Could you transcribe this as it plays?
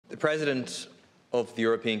President of the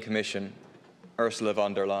European Commission, Ursula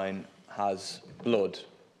von der Leyen, has blood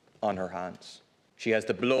on her hands. She has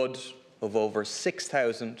the blood of over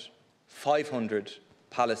 6,500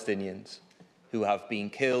 Palestinians who have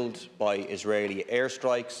been killed by Israeli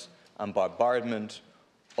airstrikes and bombardment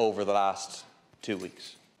over the last 2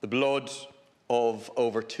 weeks. The blood of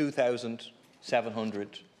over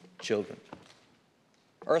 2,700 children.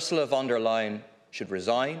 Ursula von der Leyen should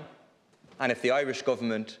resign, and if the Irish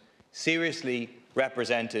government seriously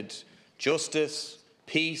represented justice,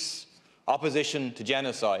 peace, opposition to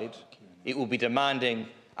genocide, it will be demanding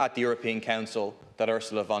at the European Council that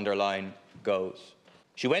Ursula von der Leyen goes.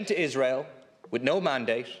 She went to Israel with no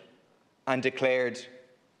mandate and declared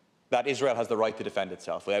that Israel has the right to defend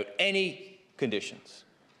itself without any conditions.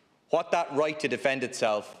 What that right to defend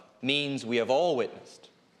itself means we have all witnessed.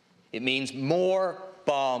 It means more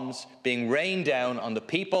bombs being rained down on the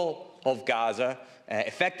people of Gaza,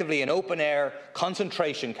 effectively an open-air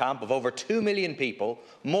concentration camp of over 2 million people,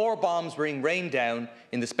 more bombs being rained down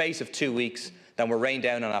in the space of 2 weeks than were rained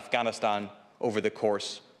down on Afghanistan over the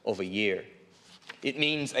course of a year. It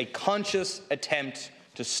means a conscious attempt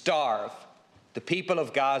to starve the people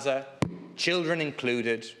of Gaza, children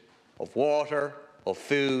included, of water, of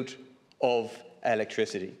food, of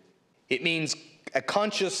electricity. It means a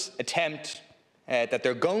conscious attempt that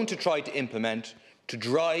they're going to try to implement to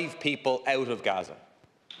drive people out of Gaza,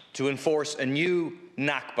 to enforce a new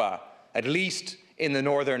Nakba, at least in the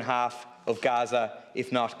northern half of Gaza, if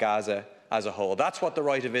not Gaza as a whole. That's what the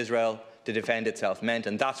right of Israel to defend itself meant,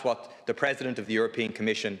 and that's what the President of the European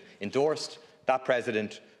Commission endorsed. That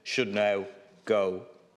President should now go.